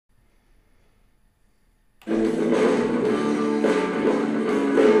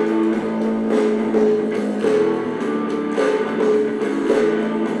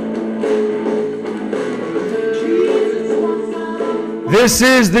This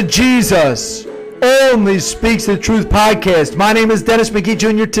is the Jesus Only Speaks the Truth podcast. My name is Dennis McGee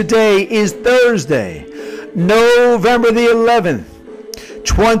Jr. Today is Thursday, November the 11th,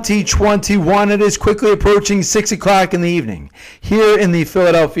 2021. It is quickly approaching 6 o'clock in the evening here in the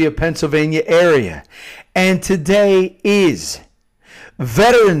Philadelphia, Pennsylvania area. And today is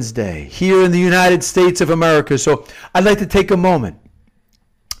Veterans Day here in the United States of America. So I'd like to take a moment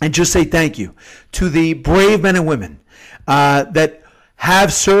and just say thank you to the brave men and women that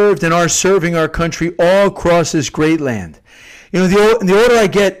have served and are serving our country all across this great land. You know, the older I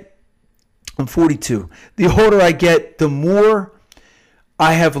get, I'm 42, the older I get, the more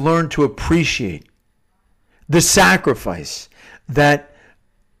I have learned to appreciate the sacrifice that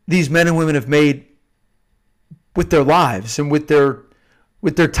these men and women have made with their lives and with their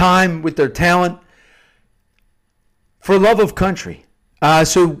time, with their talent, for love of country.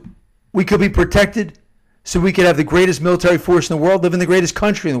 So we could be protected, so we could have the greatest military force in the world, live in the greatest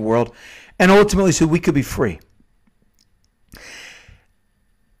country in the world, and ultimately so we could be free.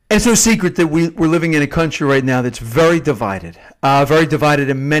 And it's no secret that we're living in a country right now that's very divided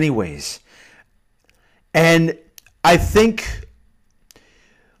in many ways. And I think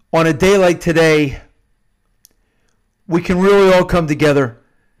on a day like today, we can really all come together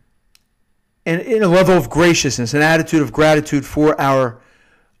in a level of graciousness, an attitude of gratitude for our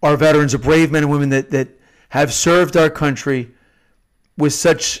veterans, the brave men and women that have served our country with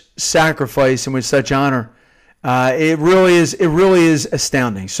such sacrifice and with such honor. It really is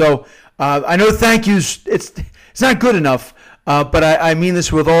astounding. So I know thank yous, it's not good enough, but I mean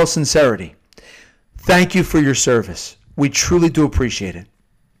this with all sincerity. Thank you for your service. We truly do appreciate it.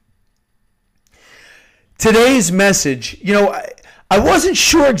 Today's message, you know, I wasn't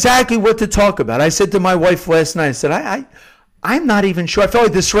sure exactly what to talk about. I said to my wife last night, I said, I'm not even sure. I felt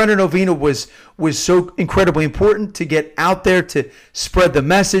like the Surrender Novena was so incredibly important to get out there to spread the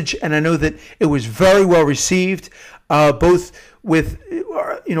message, and I know that it was very well received, both with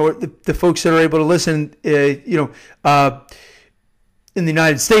the folks that are able to listen, in the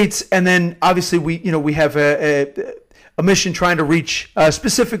United States, and then obviously we have a mission trying to reach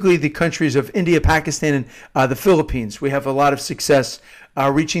specifically the countries of India, Pakistan, and the Philippines. We have a lot of success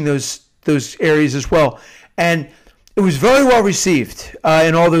reaching those areas as well, and it was very well received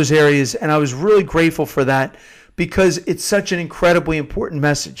in all those areas, and I was really grateful for that because it's such an incredibly important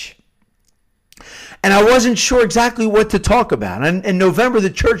message. And I wasn't sure exactly what to talk about. And in November, the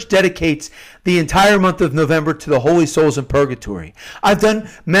church dedicates the entire month of November to the Holy Souls in Purgatory. I've done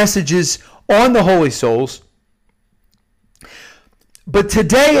messages on the Holy Souls, but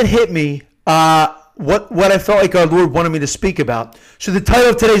today it hit me what I felt like our Lord wanted me to speak about. So the title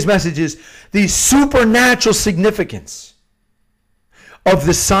of today's message is The Supernatural Significance of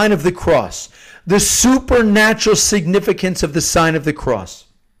the Sign of the Cross. The supernatural significance of the sign of the cross.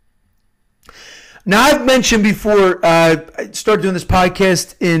 Now, I've mentioned before, I started doing this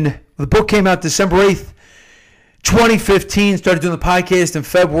podcast the book came out December 8th, 2015, started doing the podcast in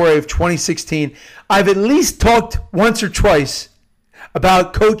February of 2016. I've at least talked once or twice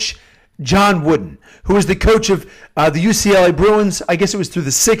about Coach John Wooden, who was the coach of the UCLA Bruins. I guess it was through the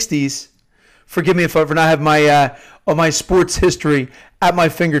 60s. Forgive me if I not have my sports history at my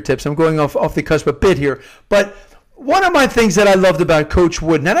fingertips. I'm going off the cusp a bit here. But one of my things that I loved about Coach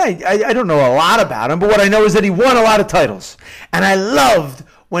Wooden, and I don't know a lot about him, but what I know is that he won a lot of titles. And I loved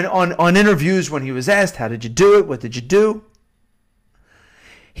when on interviews when he was asked, how did you do it? What did you do?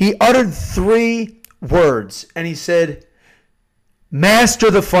 He uttered 3 words, and he said, master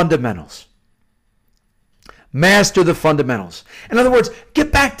the fundamentals. Master the fundamentals. In other words,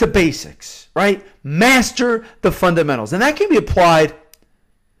 get back to basics, right? Master the fundamentals. And that can be applied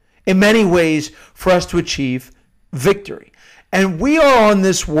in many ways for us to achieve victory. And we are on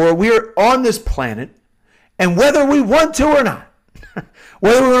this world, we are on this planet, and whether we want to or not,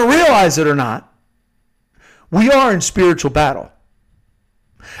 whether we're going to realize it or not, we are in spiritual battle.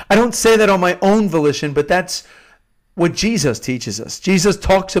 I don't say that on my own volition, but that's what Jesus teaches us. Jesus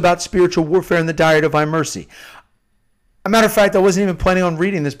talks about spiritual warfare in the Diary of Divine Mercy. As a matter of fact, I wasn't even planning on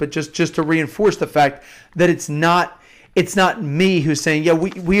reading this, but just to reinforce the fact that it's not me who's saying, yeah,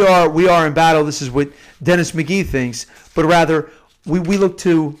 we are in battle. This is what Dennis McGee thinks, but rather we look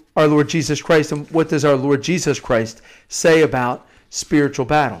to our Lord Jesus Christ, and what does our Lord Jesus Christ say about spiritual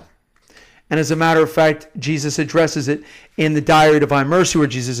battle? And as a matter of fact, Jesus addresses it in the Diary of Divine Mercy, where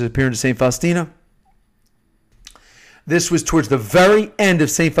Jesus is appearing to St. Faustina. This was towards the very end of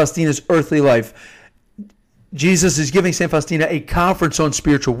St. Faustina's earthly life. Jesus is giving St. Faustina a conference on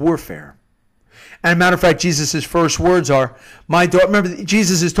spiritual warfare. And a matter of fact, Jesus' first words are, my daughter, remember,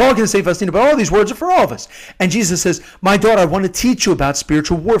 Jesus is talking to St. Faustina, but all these words are for all of us. And Jesus says, my daughter, I want to teach you about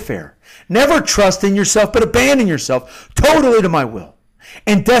spiritual warfare. Never trust in yourself, but abandon yourself totally to my will.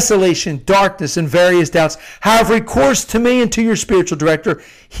 In desolation, darkness, and various doubts, have recourse to me and to your spiritual director.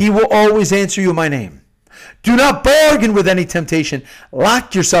 He will always answer you in my name. Do not bargain with any temptation.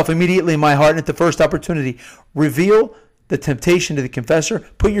 Lock yourself immediately in my heart, and at the first opportunity, reveal the temptation to the confessor.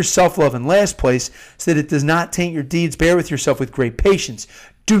 Put your self-love in last place so that it does not taint your deeds. Bear with yourself with great patience.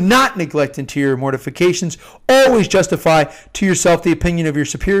 Do not neglect interior mortifications. Always justify to yourself the opinion of your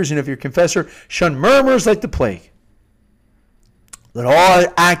superiors and of your confessor. Shun murmurs like the plague. Let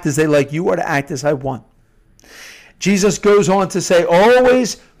all act as they like. You are to act as I want. Jesus goes on to say,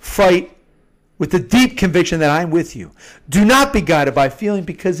 always fight with the deep conviction that I'm with you. Do not be guided by feeling,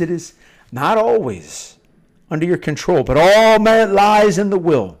 because it is not always under your control, but all merit lies in the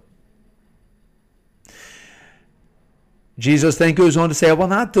will. Jesus then goes on to say, I will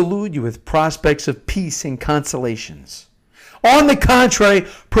not delude you with prospects of peace and consolations. On the contrary,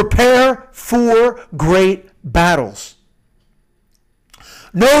 prepare for great battles.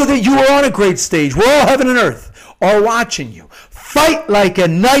 Know that you are on a great stage, where all heaven and earth are watching you. Fight like a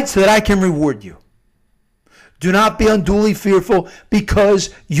knight so that I can reward you. Do not be unduly fearful, because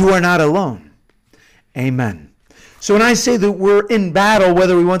you are not alone. Amen. So when I say that we're in battle,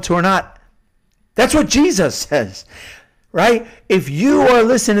 whether we want to or not, that's what Jesus says, right? If you are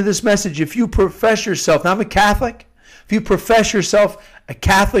listening to this message, if you profess yourself, now I'm a Catholic, if you profess yourself a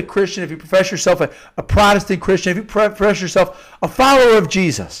Catholic Christian, if you profess yourself a Protestant Christian, if you profess yourself a follower of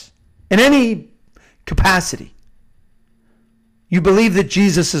Jesus in any capacity, you believe that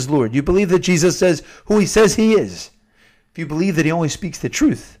Jesus is Lord. You believe that Jesus says who he says he is. If you believe that he only speaks the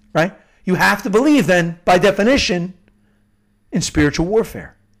truth, right? You have to believe then, by definition, in spiritual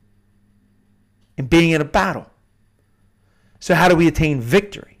warfare, in being in a battle. So how do we attain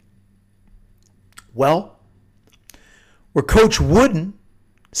victory? Well, where Coach Wooden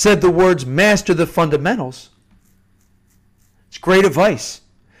said the words, master the fundamentals, it's great advice.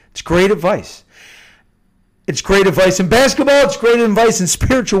 It's great advice. It's great advice in basketball. It's great advice in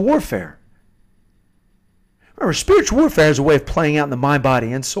spiritual warfare. Remember, spiritual warfare is a way of playing out in the mind,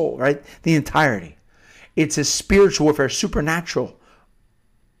 body, and soul, right? The entirety. It's a spiritual warfare, supernatural,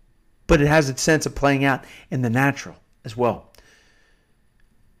 but it has its sense of playing out in the natural as well.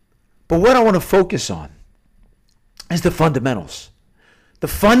 But what I want to focus on is the fundamentals. The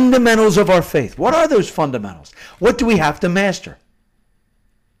fundamentals of our faith. What are those fundamentals? What do we have to master?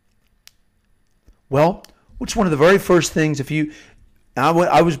 Well, what's one of the very first things, I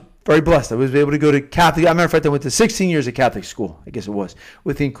was very blessed. I was able to go to Catholic. As a matter of fact, I went to 16 years of Catholic school, I guess it was,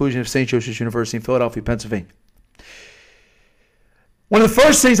 with the inclusion of St. Joseph's University in Philadelphia, Pennsylvania. One of the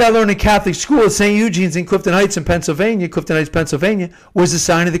first things I learned in Catholic school at St. Eugene's in Clifton Heights, Pennsylvania, was the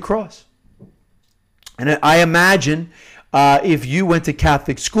sign of the cross. And I imagine if you went to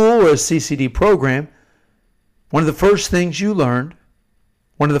Catholic school or a CCD program, one of the first things you learned,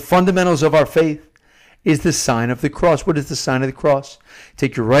 one of the fundamentals of our faith, is the sign of the cross. What is the sign of the cross?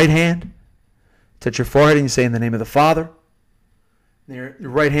 Take your right hand, touch your forehead, and you say, in the name of the Father. Your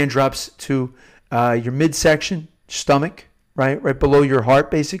right hand drops to your midsection, stomach, right below your heart,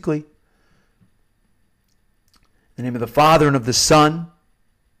 basically. In the name of the Father and of the Son.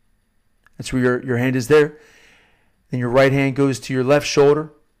 That's where your hand is there. Then your right hand goes to your left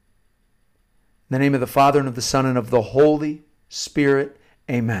shoulder. In the name of the Father and of the Son and of the Holy Spirit.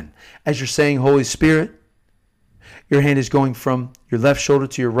 Amen. As you're saying Holy Spirit, your hand is going from your left shoulder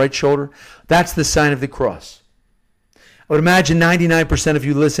to your right shoulder. That's the sign of the cross. I would imagine 99% of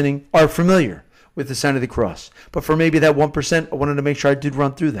you listening are familiar with the sign of the cross. But for maybe that 1%, I wanted to make sure I did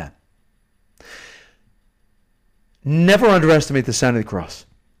run through that. Never underestimate the sign of the cross.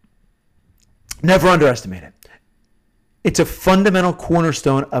 Never underestimate it. It's a fundamental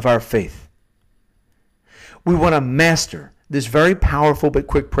cornerstone of our faith. We want to master this very powerful but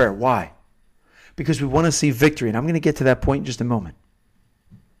quick prayer. Why? Because we want to see victory. And I'm going to get to that point in just a moment.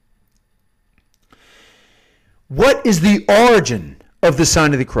 What is the origin of the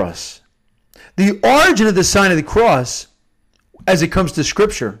sign of the cross? The origin of the sign of the cross, as it comes to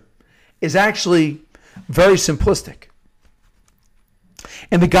Scripture, is actually very simplistic.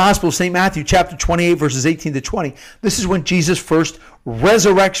 In the Gospel of St. Matthew, chapter 28, verses 18 to 20, this is when Jesus first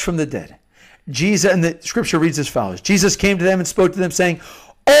resurrects from the dead. Jesus, and the Scripture reads as follows. Jesus came to them and spoke to them, saying,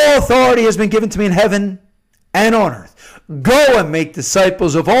 all authority has been given to me in heaven and on earth. Go and make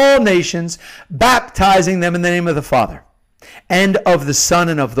disciples of all nations, baptizing them in the name of the Father, and of the Son,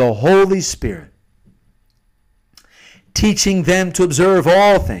 and of the Holy Spirit, teaching them to observe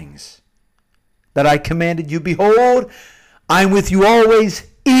all things that I commanded you. Behold, I am with you always,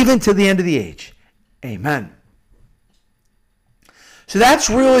 even to the end of the age. Amen. So that's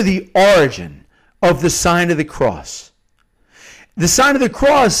really the origin of the sign of the cross. The sign of the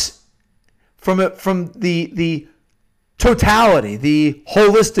cross, from the totality, the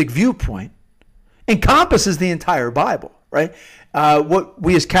holistic viewpoint, encompasses the entire Bible, right? What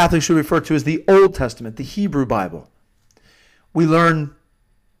we as Catholics should refer to as the Old Testament, the Hebrew Bible. We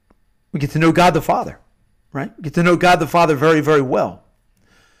get to know God the Father, right? We get to know God the Father very, very well.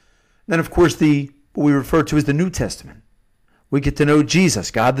 Then, of course, what we refer to as the New Testament. We get to know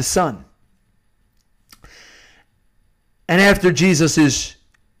Jesus, God the Son. And after Jesus is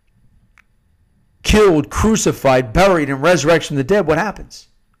killed, crucified, buried, and resurrected from the dead, what happens?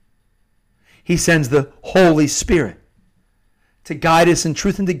 He sends the Holy Spirit to guide us in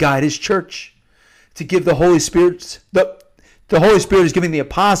truth and to guide his church. To give the Holy Spirit, the Holy Spirit is giving the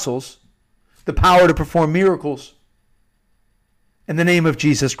apostles the power to perform miracles in the name of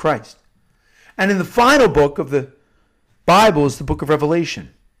Jesus Christ. And in the final book of the Bible is the book of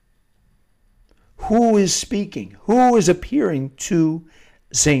Revelation. Who is speaking? Who is appearing to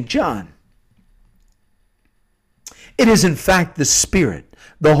St. John? It is in fact the Spirit,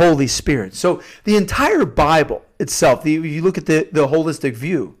 the Holy Spirit. So the entire Bible itself, if you look at the holistic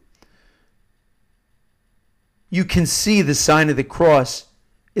view, you can see the sign of the cross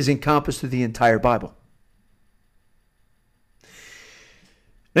is encompassed through the entire Bible.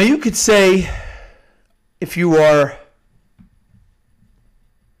 Now you could say, if you are,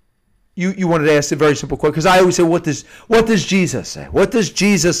 you wanted to ask a very simple question, because I always say, what does Jesus say? What does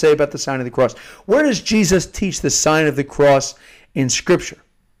Jesus say about the sign of the cross? Where does Jesus teach the sign of the cross in Scripture?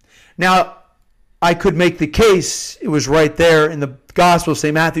 Now, I could make the case, it was right there in the Gospel of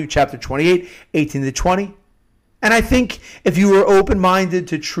St. Matthew, chapter 28, 18 to 20. And I think if you were open-minded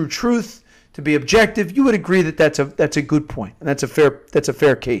to true truth, to be objective, you would agree that that's a good point, and that's a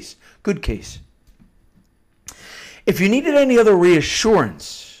fair case, good case. If you needed any other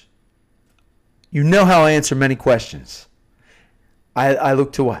reassurance, you know how I answer many questions. I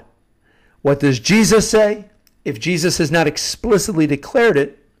look to what? What does Jesus say? If Jesus has not explicitly declared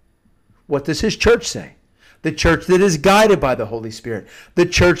it, what does his church say? The church that is guided by the Holy Spirit, the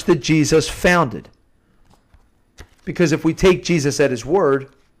church that Jesus founded. Because if we take Jesus at his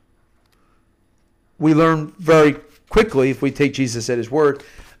word, we learn very quickly, if we take Jesus at his word,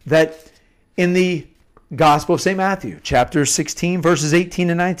 that in the Gospel of St. Matthew, chapter 16, verses 18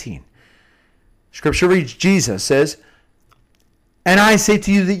 and 19, Scripture reads, Jesus says, "And I say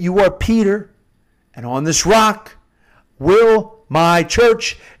to you that you are Peter, and on this rock will my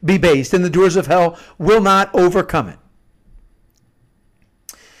church be based, and the doors of hell will not overcome it.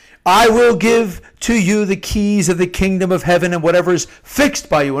 I will give to you the keys of the kingdom of heaven, and whatever is fixed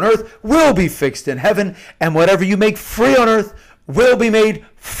by you on earth will be fixed in heaven, and whatever you make free on earth will be made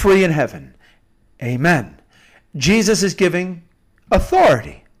free in heaven." Amen. Jesus is giving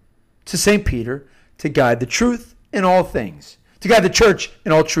authority to St. Peter to guide the truth in all things, to guide the church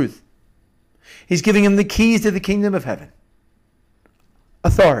in all truth. He's giving him the keys to the kingdom of heaven.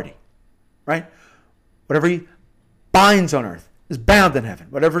 Authority, right? Whatever he binds on earth is bound in heaven.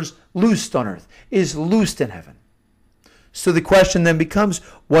 Whatever is loosed on earth is loosed in heaven. So the question then becomes,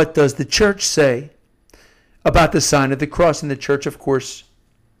 what does the church say about the sign of the cross? And the church, of course,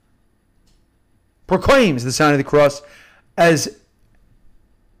 proclaims the sign of the cross as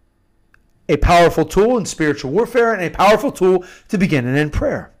a powerful tool in spiritual warfare and a powerful tool to begin and end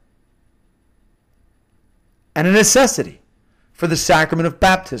prayer. And a necessity for the sacrament of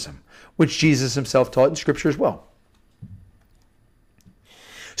baptism, which Jesus himself taught in Scripture as well.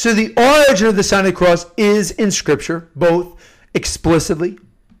 So the origin of the sign of the cross is in Scripture, both explicitly,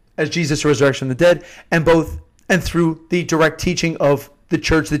 as Jesus' resurrection from the dead, and through the direct teaching of the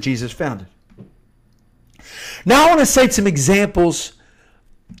church that Jesus founded. Now I want to cite some examples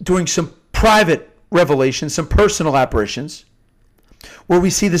during some private revelations, some personal apparitions, where we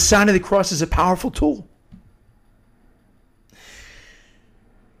see the sign of the cross as a powerful tool.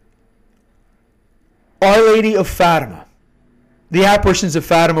 Our Lady of Fatima. The apparitions of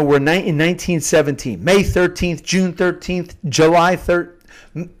Fatima were in 1917. May 13th, June 13th,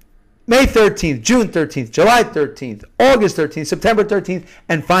 May 13th, June 13th, July 13th, August 13th, September 13th,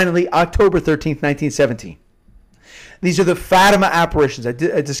 and finally October 13th, 1917. These are the Fatima apparitions. I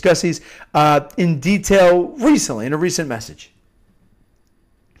discussed these in detail recently in a recent message.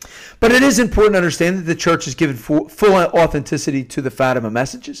 But it is important to understand that the church has given full authenticity to the Fatima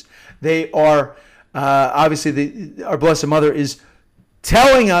messages. They are, obviously, our Blessed Mother is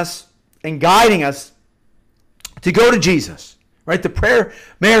telling us and guiding us to go to Jesus Right? The prayer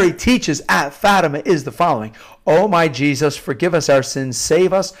Mary teaches at Fatima is the following. O my Jesus, forgive us our sins,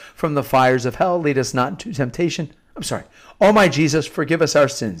 save us from the fires of hell, lead us not into temptation. O my Jesus, forgive us our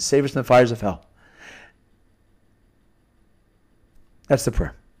sins, save us from the fires of hell. That's the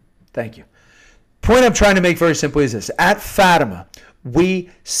prayer. Thank you. Point I'm trying to make very simply is this. At Fatima, we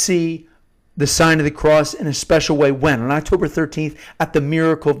see the sign of the cross in a special way. When? On October 13th, at the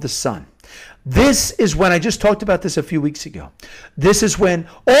miracle of the sun. This is when, I just talked about this a few weeks ago. This is when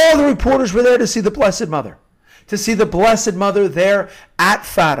all the reporters were there to see the Blessed Mother. To see the Blessed Mother there at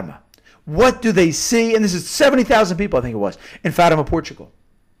Fatima. What do they see? And this is 70,000 people, I think it was, in Fatima, Portugal.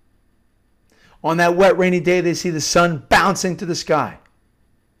 On that wet, rainy day, they see the sun bouncing to the sky.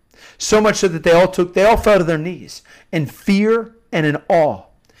 So much so that they all fell to their knees in fear and in awe.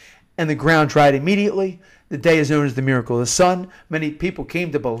 And the ground dried immediately. The day is known as the miracle of the sun. Many people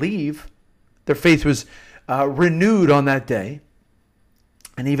came to believe. Their faith was renewed on that day.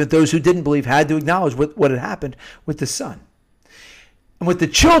 And even those who didn't believe had to acknowledge what had happened with the sun. And what the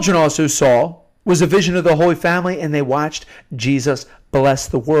children also saw was a vision of the Holy Family, and they watched Jesus bless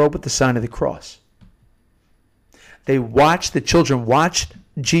the world with the sign of the cross. The children watched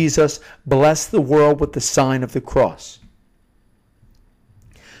Jesus bless the world with the sign of the cross.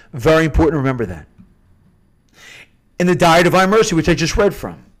 Very important to remember that. In the Diary of Divine Mercy, which I just read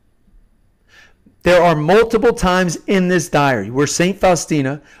from, there are multiple times in this diary where St.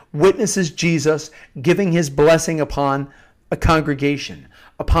 Faustina witnesses Jesus giving his blessing upon a congregation,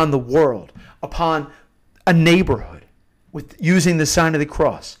 upon the world, upon a neighborhood, with using the sign of the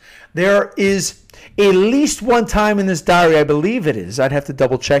cross. There is at least one time in this diary, I believe it is, I'd have to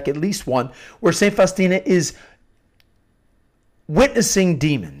double check, at least one, where St. Faustina is witnessing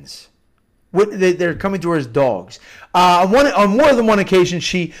demons. They're coming to her as dogs. On more than one occasion,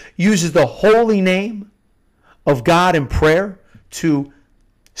 she uses the holy name of God in prayer to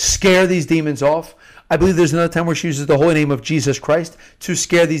scare these demons off. I believe there's another time where she uses the holy name of Jesus Christ to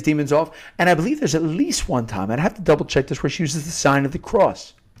scare these demons off. And I believe there's at least one time, I'd have to double check this, where she uses the sign of the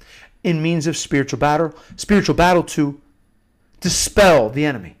cross in means of spiritual battle to dispel the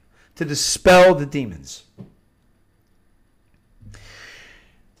enemy, to dispel the demons.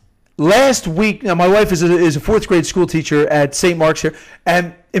 Last week, now my wife is a fourth grade school teacher at St. Mark's here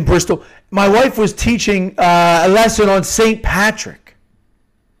and in Bristol. My wife was teaching a lesson on St. Patrick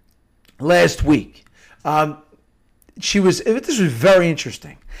last week. This was very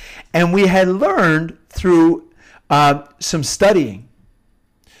interesting. And we had learned through some studying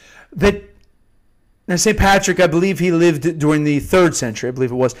that now St. Patrick, I believe he lived during the 3rd century, I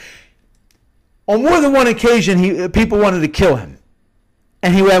believe it was. On more than one occasion, people wanted to kill him.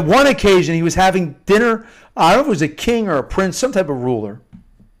 And he had one occasion, he was having dinner, I don't know if it was a king or a prince, some type of ruler.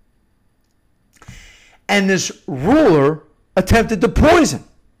 And this ruler attempted to poison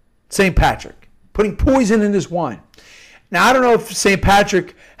St. Patrick, putting poison in his wine. Now, I don't know if St.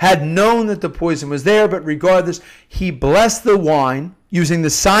 Patrick had known that the poison was there, but regardless, he blessed the wine using the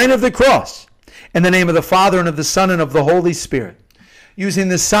sign of the cross in the name of the Father and of the Son and of the Holy Spirit. Using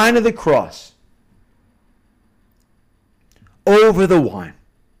the sign of the cross over the wine.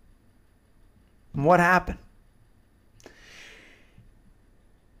 And what happened?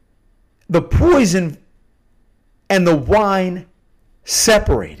 The poison and the wine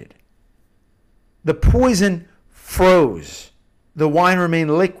separated. The poison froze. The wine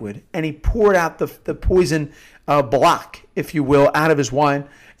remained liquid, and he poured out the poison block, if you will, out of his wine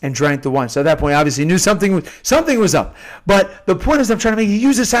and drank the wine. So at that point, obviously, he knew something was up. But the point is, I'm trying to make, he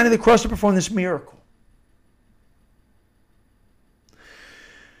used the sign of the cross to perform this miracle.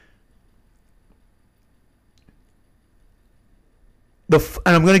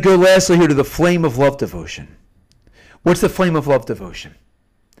 And I'm going to go lastly here to the flame of love devotion. What's the flame of love devotion?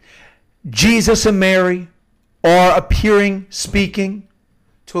 Jesus and Mary are appearing, speaking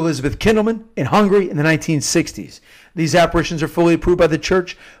to Elizabeth Kindelman in Hungary in the 1960s. These apparitions are fully approved by the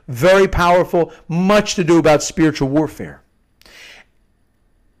church. Very powerful, much to do about spiritual warfare.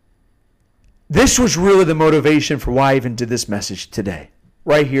 This was really the motivation for why I even did this message today.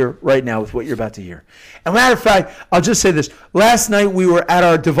 Right here, right now, with what you're about to hear. And matter of fact, I'll just say this. Last night we were at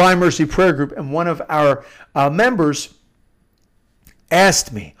our Divine Mercy prayer group, and one of our members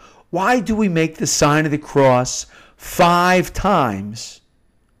asked me, why do we make the sign of the cross 5 times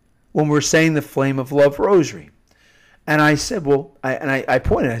when we're saying the Flame of Love Rosary? And I said, I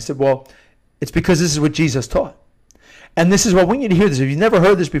pointed, I said, well, it's because this is what Jesus taught. And this is what we need to hear this. If you've never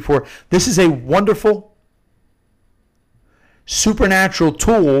heard this before, this is a wonderful supernatural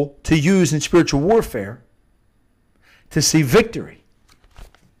tool to use in spiritual warfare to see victory.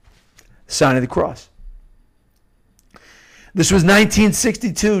 Sign of the cross. This was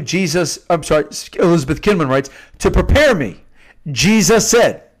 1962. Elizabeth Kinman writes, to prepare me, Jesus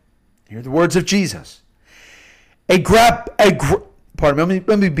said, here are the words of Jesus. Pardon me,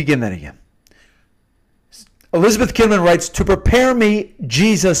 let me begin that again. Elizabeth Kinman writes, to prepare me,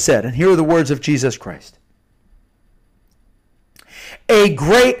 Jesus said, and here are the words of Jesus Christ. A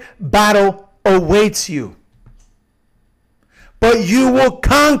great battle awaits you, but you will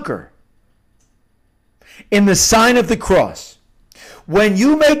conquer in the sign of the cross. When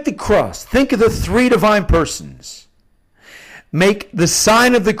you make the cross, think of the three divine persons. Make the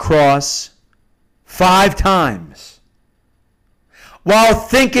sign of the cross 5 times. While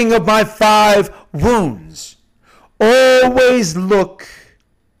thinking of my 5 wounds, always look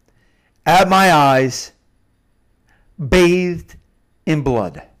at my eyes bathed in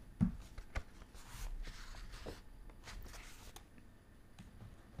blood.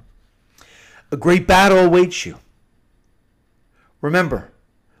 A great battle awaits you. Remember,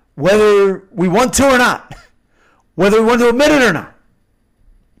 whether we want to or not, whether we want to admit it or not,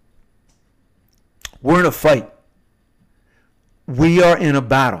 we're in a fight. We are in a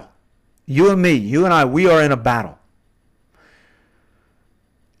battle. You and me, you and I, we are in a battle.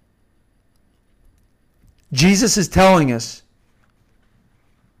 Jesus is telling us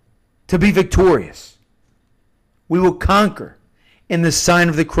to be victorious. We will conquer in the sign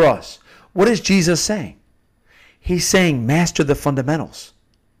of the cross. What is Jesus saying? He's saying, master the fundamentals.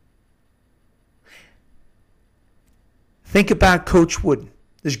 Think about Coach Wooden,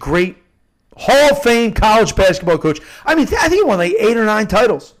 this great Hall of Fame college basketball coach. I think he won like 8 or 9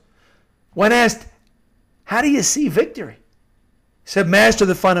 titles. When asked, how do you see victory? He said, master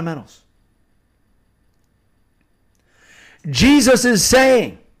the fundamentals. Jesus is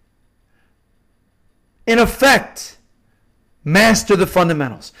saying, in effect, master the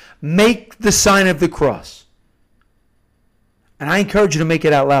fundamentals. Make the sign of the cross. And I encourage you to make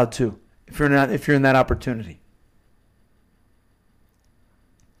it out loud too, if you're in that opportunity.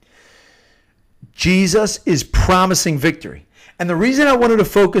 Jesus is promising victory. And the reason I wanted to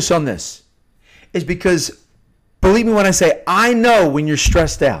focus on this is because, believe me when I say, I know when you're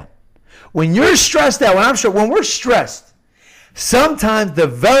stressed out. When you're stressed out, when we're stressed, sometimes the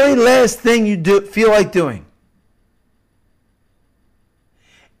very last thing you feel like doing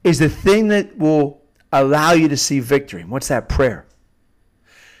is the thing that will allow you to see victory. And what's that? Prayer.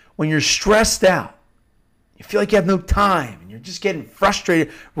 When you're stressed out, you feel like you have no time, and you're just getting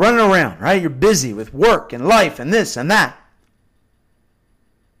frustrated, running around, right? You're busy with work and life and this and that.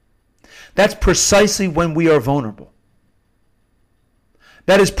 That's precisely when we are vulnerable.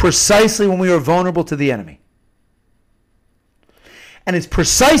 That is precisely when we are vulnerable to the enemy. And it's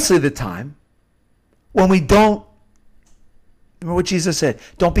precisely the time when we don't, remember what Jesus said,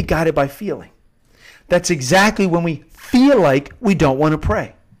 don't be guided by feeling. That's exactly when we feel like we don't want to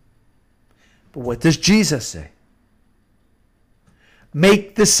pray. But what does Jesus say?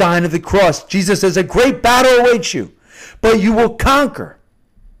 Make the sign of the cross. Jesus says, a great battle awaits you, but you will conquer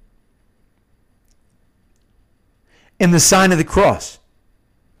in the sign of the cross.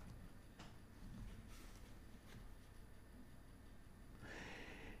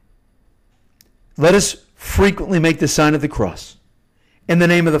 Let us frequently make the sign of the cross. In the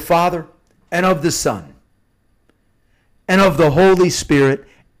name of the Father, and of the Son, and of the Holy Spirit.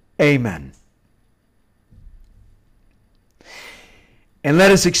 Amen. And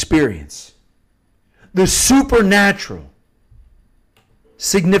let us experience the supernatural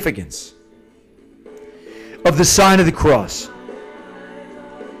significance of the sign of the cross.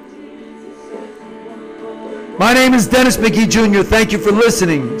 My name is Dennis McGee Jr. Thank you for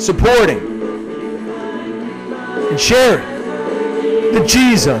listening, supporting, and sharing the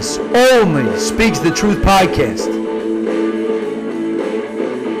Jesus Only Speaks the Truth podcast.